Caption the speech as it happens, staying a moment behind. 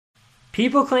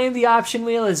People claim the option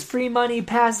wheel is free money,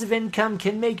 passive income,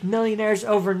 can make millionaires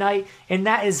overnight, and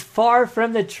that is far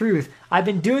from the truth. I've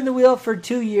been doing the wheel for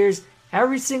 2 years,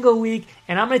 every single week,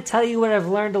 and I'm going to tell you what I've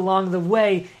learned along the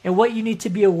way and what you need to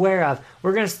be aware of.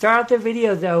 We're going to start out the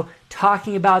video, though,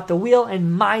 talking about the wheel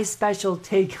and my special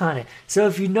take on it. So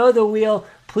if you know the wheel,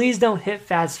 please don't hit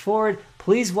fast forward.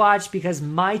 Please watch, because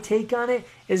my take on it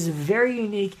is very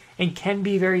unique and can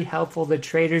be very helpful to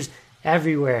traders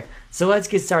everywhere. So let's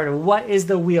get started. What is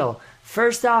the wheel?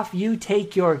 First off, you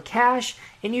take your cash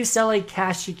and you sell a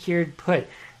cash secured put.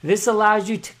 This allows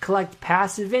you to collect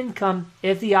passive income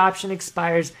if the option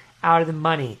expires out of the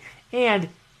money and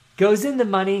goes in the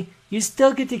money. You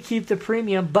still get to keep the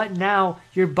premium, but now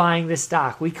you're buying the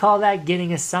stock. We call that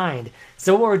getting assigned.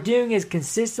 So what we're doing is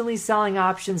consistently selling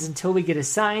options until we get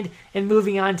assigned and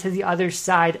moving on to the other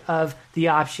side of the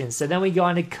option. So then we go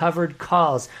on to covered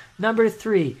calls. Number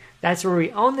 3, that's where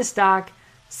we own the stock,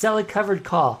 sell a covered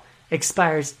call.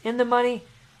 Expires in the money,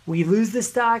 we lose the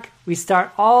stock, we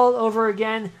start all over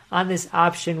again on this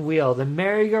option wheel. The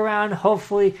merry-go-round,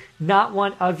 hopefully not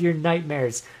one of your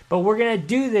nightmares. But we're going to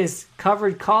do this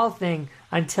covered call thing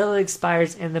until it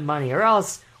expires in the money, or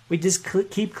else we just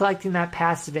keep collecting that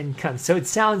passive income. So it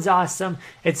sounds awesome.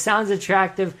 It sounds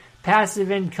attractive.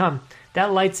 Passive income,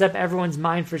 that lights up everyone's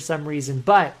mind for some reason.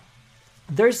 But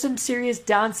there's some serious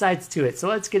downsides to it. So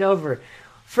let's get over it.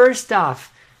 First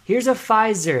off, here's a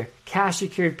Pfizer cash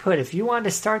secured put. If you want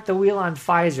to start the wheel on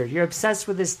Pfizer, you're obsessed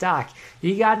with the stock,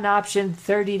 you got an option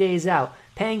 30 days out,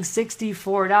 paying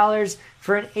 $64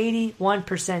 for an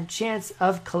 81% chance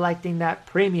of collecting that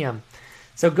premium.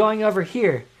 So going over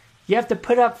here, you have to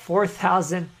put up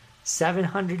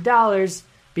 $4,700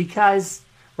 because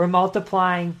we're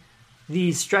multiplying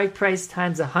the strike price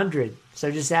times 100.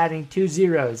 So just adding 2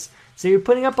 zeros. So you're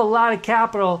putting up a lot of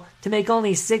capital to make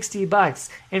only $60.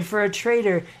 And for a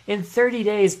trader, in 30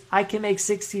 days, I can make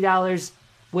 $60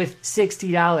 with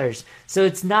 $60. So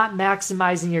it's not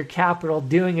maximizing your capital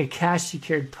doing a cash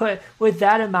secured put with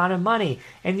that amount of money.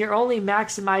 And you're only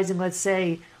maximizing, let's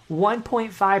say,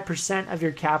 1.5% of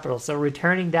your capital. So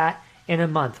returning that in a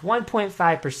month.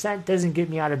 1.5% doesn't get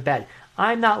me out of bed.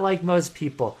 I'm not like most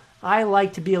people. I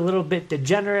like to be a little bit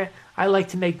degenerate. I like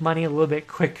to make money a little bit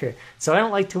quicker. So I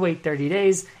don't like to wait 30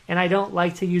 days, and I don't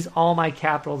like to use all my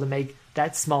capital to make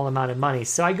that small amount of money.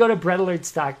 So I go to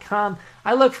brettalerts.com.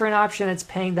 I look for an option that's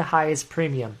paying the highest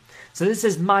premium. So this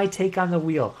is my take on the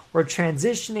wheel. We're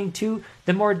transitioning to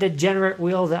the more degenerate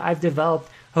wheel that I've developed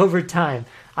over time.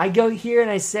 I go here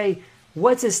and I say,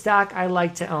 what's a stock I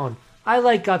like to own? I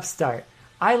like Upstart.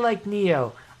 I like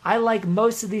NEO. I like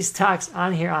most of these stocks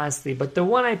on here, honestly, but the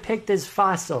one I picked is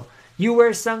Fossil. You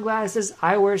wear sunglasses,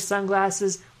 I wear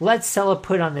sunglasses. Let's sell a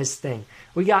put on this thing.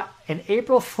 We got an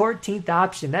April 14th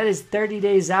option. That is 30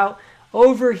 days out.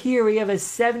 Over here, we have a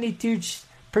 72%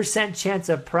 chance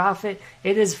of profit.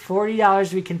 It is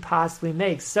 $40 we can possibly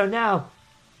make. So now,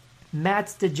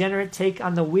 Matt's degenerate take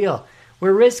on the wheel.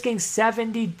 We're risking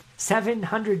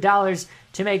 $700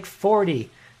 to make $40.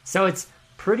 So it's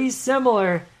pretty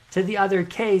similar to the other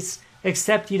case,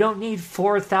 except you don't need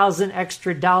 $4,000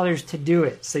 extra dollars to do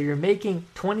it. So you're making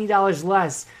 $20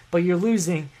 less, but you're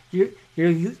using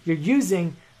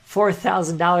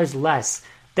 $4,000 less.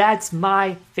 That's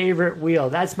my favorite wheel.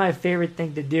 That's my favorite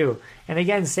thing to do. And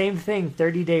again, same thing,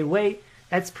 30-day wait.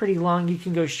 That's pretty long. You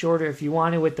can go shorter if you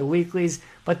want to with the weeklies.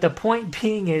 But the point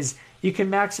being is you can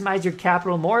maximize your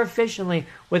capital more efficiently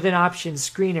with an option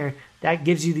screener that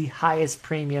gives you the highest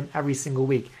premium every single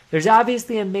week. There's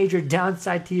obviously a major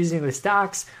downside to using the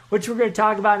stocks, which we're going to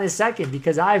talk about in a second,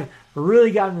 because I've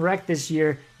really gotten wrecked this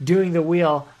year doing the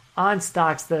wheel on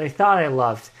stocks that I thought I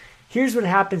loved. Here's what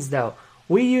happens though.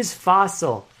 We use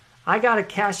Fossil. I got a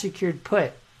cash secured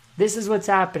put. This is what's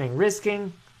happening.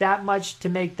 Risking that much to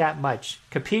make that much.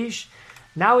 Capiche?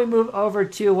 Now we move over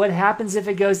to what happens if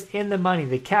it goes in the money.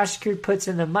 The cash secured put's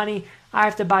in the money. I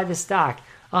have to buy the stock.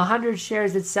 100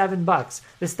 shares at $7.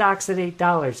 The stock's at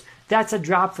 $8. That's a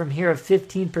drop from here of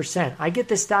 15%. I get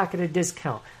the stock at a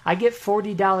discount. I get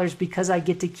 $40 because I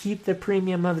get to keep the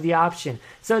premium of the option.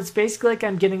 So it's basically like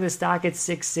I'm getting the stock at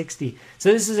 $6.60.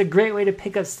 So this is a great way to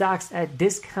pick up stocks at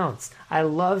discounts. I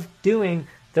love doing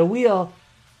the wheel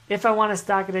if I want a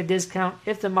stock at a discount,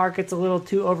 if the market's a little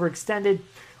too overextended,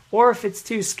 or if it's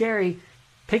too scary.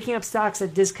 Picking up stocks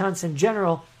at discounts in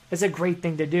general is a great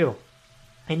thing to do.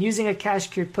 And using a cash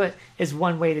secured put is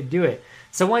one way to do it.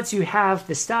 So once you have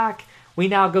the stock, we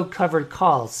now go covered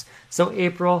calls. So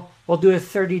April, we'll do a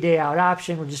 30-day out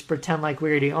option. We'll just pretend like we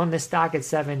already own the stock at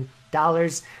 $7.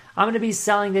 I'm going to be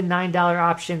selling the $9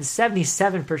 option,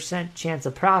 77% chance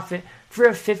of profit for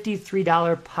a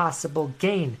 $53 possible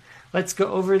gain. Let's go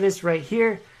over this right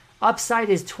here. Upside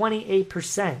is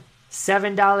 28%,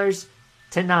 $7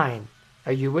 to $9.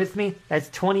 Are you with me? That's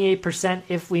 28%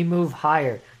 if we move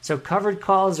higher. So covered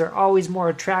calls are always more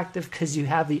attractive because you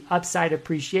have the upside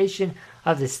appreciation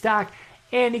of the stock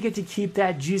and you get to keep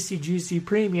that juicy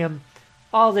premium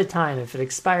all the time. If it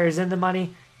expires in the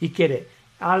money, you get it.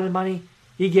 Out of the money,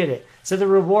 you get it. So the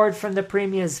reward from the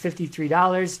premium is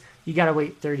 $53. You got to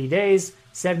wait 30 days,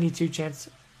 77%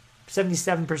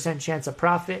 chance of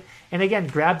profit. And again,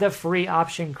 grab the free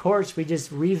option course. We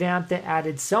just revamped it,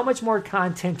 added so much more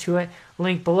content to it.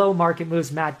 Link below,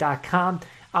 marketmovesmatt.com.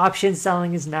 Option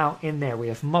selling is now in there. We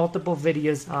have multiple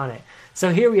videos on it.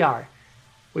 So here we are.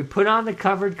 We put on the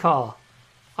covered call.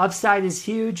 Upside is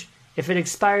huge. If it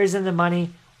expires in the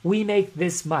money, we make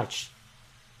this much.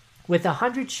 With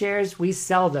 100 shares, we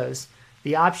sell those.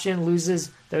 The option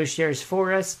loses those shares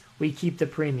for us. We keep the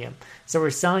premium. So we're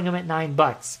selling them at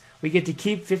 $9. We get to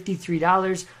keep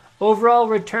 $53. Overall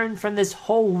return from this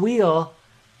whole wheel,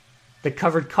 the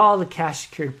covered call, the cash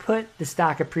secured put, the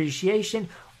stock appreciation,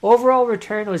 overall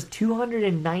return was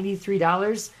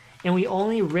 $293 and we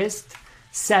only risked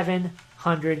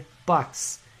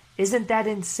 $700. Isn't that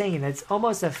insane? That's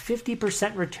almost a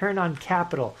 50% return on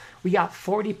capital. We got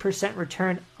 40%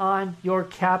 return on your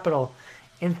capital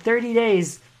in 30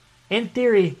 days, in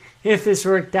theory, if this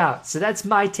worked out. So that's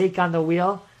my take on the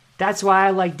wheel. That's why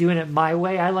I like doing it my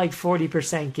way. I like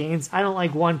 40% gains. I don't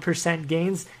like 1%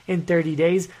 gains in 30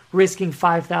 days, risking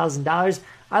 $5,000.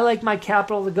 I like my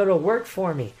capital to go to work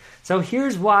for me. So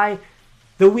here's why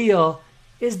the wheel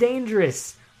is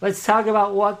dangerous. Let's talk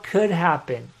about what could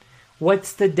happen.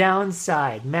 What's the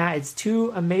downside? Matt, it's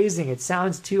too amazing. It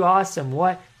sounds too awesome.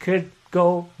 What could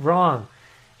go wrong?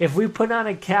 If we put on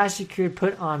a cash secured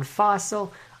put on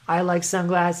Fossil, I like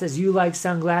sunglasses, you like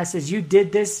sunglasses, you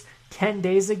did this 10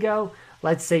 days ago,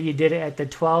 let's say you did it at the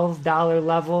 $12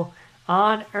 level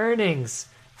on earnings.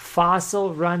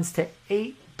 Fossil runs to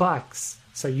 $8.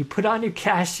 So you put on your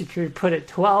cash secured put at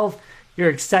 12, you're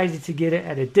excited to get it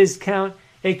at a discount.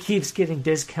 It keeps getting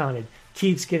discounted,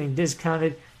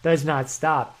 does not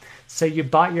stop. So you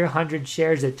bought your 100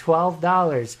 shares at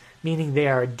 $12, meaning they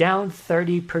are down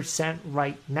 30%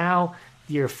 right now.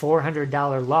 Your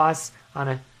 $400 loss on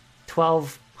a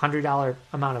 $1,200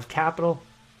 amount of capital.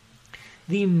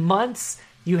 The months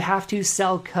you have to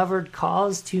sell covered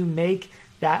calls to make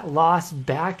that loss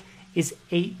back is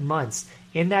 8 months.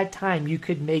 In that time, you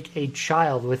could make a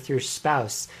child with your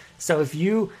spouse. So if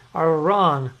you are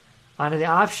wrong on the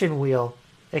option wheel,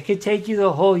 it could take you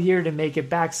the whole year to make it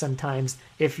back sometimes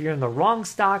if you're in the wrong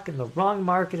stock, in the wrong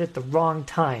market, at the wrong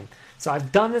time. So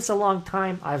I've done this a long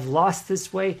time. I've lost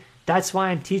this way. That's why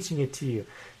I'm teaching it to you.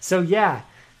 So yeah,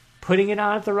 putting it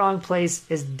on at the wrong place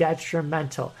is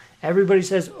detrimental. Everybody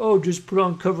says, oh, just put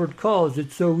on covered calls.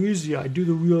 It's so easy. I do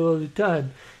the wheel all the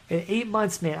time. In 8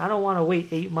 months, man, I don't want to wait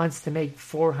 8 months to make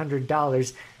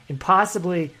 $400. And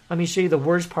possibly, let me show you the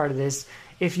worst part of this.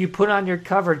 If you put on your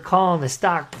covered call and the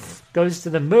stock goes to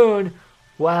the moon,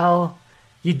 well,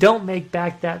 you don't make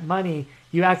back that money.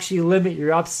 You actually limit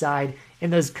your upside.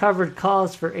 And those covered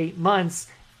calls for 8 months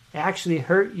actually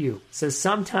hurt you. So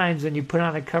sometimes when you put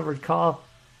on a covered call,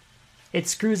 it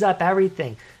screws up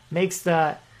everything, makes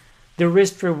the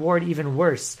risk reward even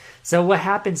worse. So what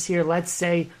happens here, let's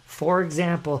say, for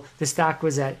example, the stock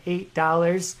was at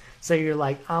 $8. So you're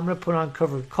like, I'm going to put on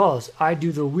covered calls. I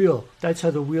do the wheel. That's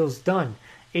how the wheel's done.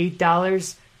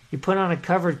 $8, you put on a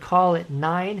covered call at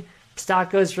 9. Stock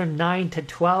goes from 9 to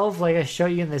 12, like I show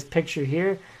you in this picture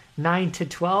here, 9 to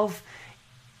 12.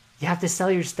 You have to sell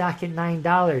your stock at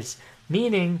 $9.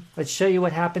 Meaning, let's show you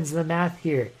what happens in the math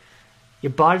here. You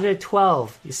bought it at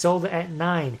 12. You sold it at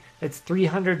 9. That's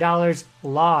 $300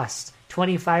 lost.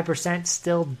 25%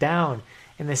 still down.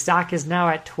 And the stock is now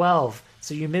at 12.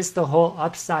 So you missed the whole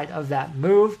upside of that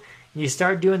move. And you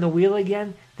start doing the wheel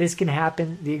again. This can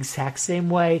happen the exact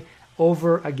same way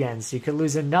over again. So you could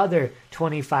lose another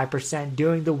 25%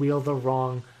 doing the wheel the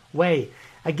wrong way.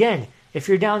 Again, if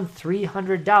you're down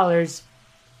 $300,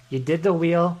 you did the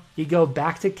wheel, you go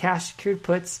back to cash secured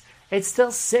puts, it's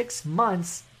still 6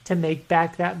 months to make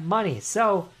back that money.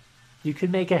 So you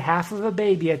could make a half of a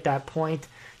baby at that point,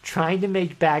 trying to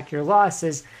make back your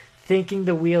losses, thinking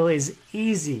the wheel is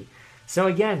easy. So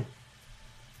again,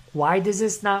 why does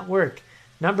this not work?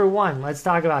 Number one, let's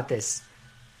talk about this.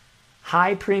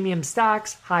 High premium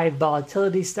stocks, high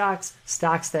volatility stocks,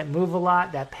 stocks that move a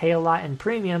lot, that pay a lot in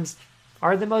premiums,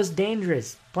 are the most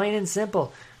dangerous, plain and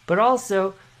simple. But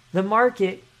also, the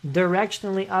market,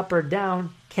 directionally up or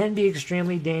down, can be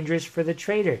extremely dangerous for the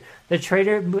trader. The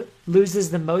trader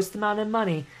loses the most amount of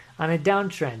money on a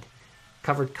downtrend.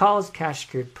 Covered calls, cash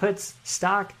secured puts,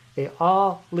 stock, They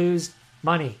all lose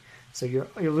money. So you're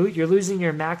losing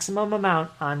your maximum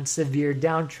amount on severe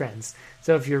downtrends.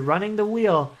 So if you're running the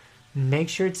wheel, make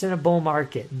sure it's in a bull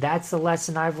market. That's the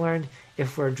lesson I've learned.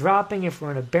 If we're dropping, if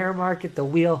we're in a bear market, the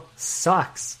wheel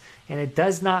sucks. And it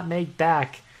does not make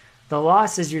back the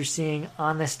losses you're seeing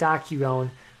on the stock you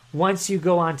own once you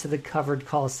go onto the covered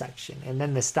call section. And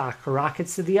then the stock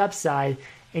rockets to the upside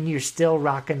and you're still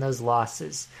rocking those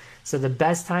losses. So the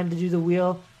best time to do the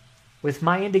wheel with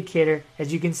my indicator,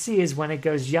 as you can see, is when it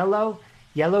goes yellow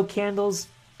candles,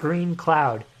 green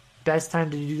cloud. Best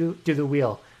time to do the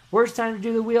wheel. Worst time to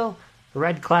do the wheel,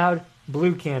 red cloud,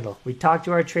 blue candle. We talk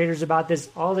to our traders about this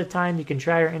all the time. You can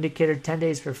try our indicator 10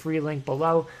 days for free, link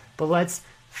below. But let's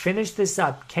finish this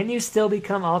up. Can you still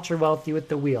become ultra wealthy with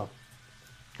the wheel?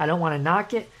 I don't want to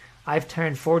knock it. I've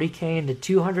turned 40K into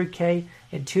 200K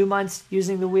in 2 months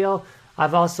using the wheel.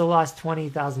 I've also lost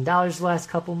 $20,000 the last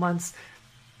couple months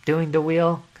doing the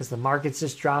wheel because the market's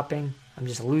just dropping. I'm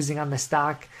just losing on the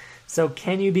stock. So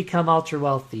can you become ultra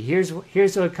wealthy? Here's what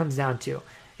it comes down to.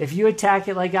 If you attack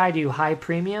it like I do, high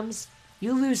premiums,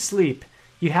 you lose sleep.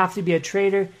 You have to be a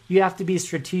trader. You have to be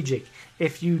strategic.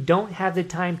 If you don't have the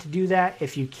time to do that,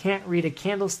 if you can't read a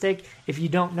candlestick, if you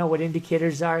don't know what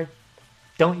indicators are,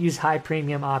 don't use high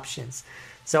premium options.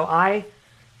 So I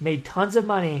made tons of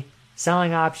money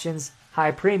selling options,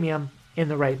 high premium, in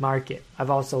the right market. I've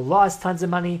also lost tons of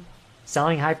money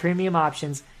selling high premium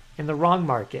options in the wrong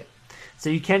market. So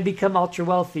you can become ultra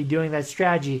wealthy doing that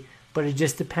strategy, but it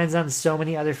just depends on so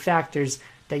many other factors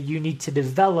that you need to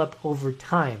develop over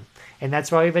time. And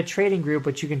that's why we have a trading group,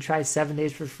 which you can try 7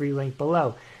 days for free, link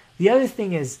below. The other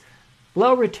thing is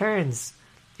low returns.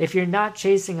 If you're not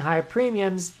chasing high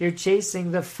premiums, you're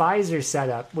chasing the Pfizer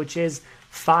setup, which is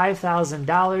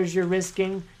 $5,000 you're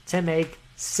risking to make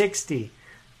 60.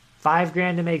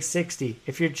 $5,000 to make 60.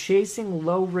 If you're chasing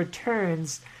low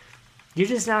returns, you're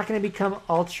just not going to become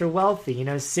ultra wealthy. You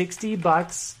know,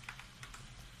 $60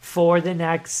 for the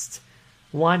next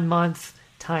 1 month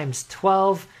times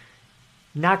 12,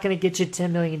 not going to get you $10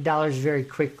 million very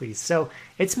quickly. So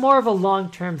it's more of a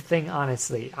long-term thing,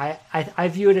 honestly. I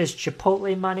view it as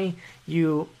Chipotle money.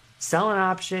 You sell an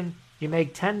option, you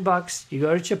make $10, you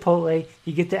go to Chipotle,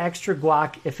 you get the extra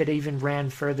guac if it even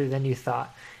ran further than you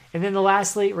thought. And then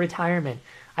lastly, retirement.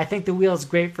 I think the wheel is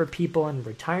great for people in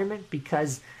retirement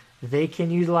because they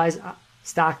can utilize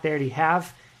stock they already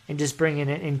have and just bring in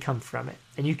an income from it.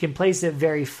 And you can place it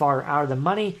very far out of the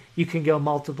money. You can go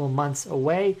multiple months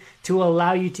away to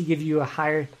allow you to give you a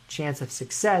higher chance of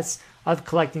success of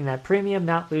collecting that premium,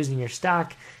 not losing your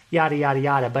stock, yada, yada,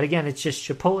 yada. But again, it's just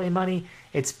Chipotle money.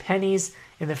 It's pennies.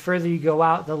 And the further you go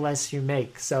out, the less you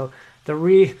make. So the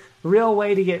real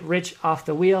way to get rich off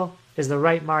the wheel is the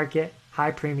right market,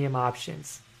 high premium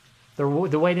options. The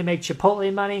way to make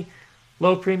Chipotle money,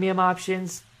 low premium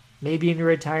options, maybe in your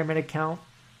retirement account,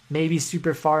 maybe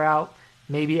super far out,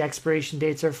 maybe expiration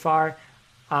dates are far,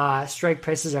 strike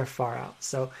prices are far out.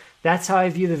 So that's how I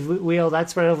view the wheel.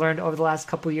 That's what I've learned over the last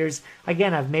couple of years.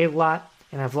 Again, I've made a lot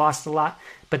and I've lost a lot,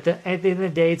 but at the end of the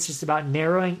day, it's just about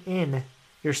narrowing in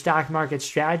your stock market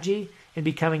strategy and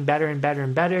becoming better and better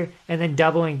and better, and then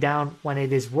doubling down when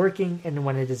it is working and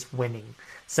when it is winning.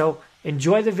 So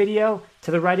enjoy the video.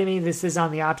 To the right of me, this is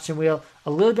on the option wheel,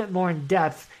 a little bit more in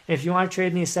depth. And if you want to trade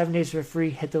in these 7 days for free,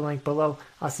 hit the link below.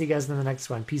 I'll see you guys in the next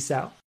one. Peace out.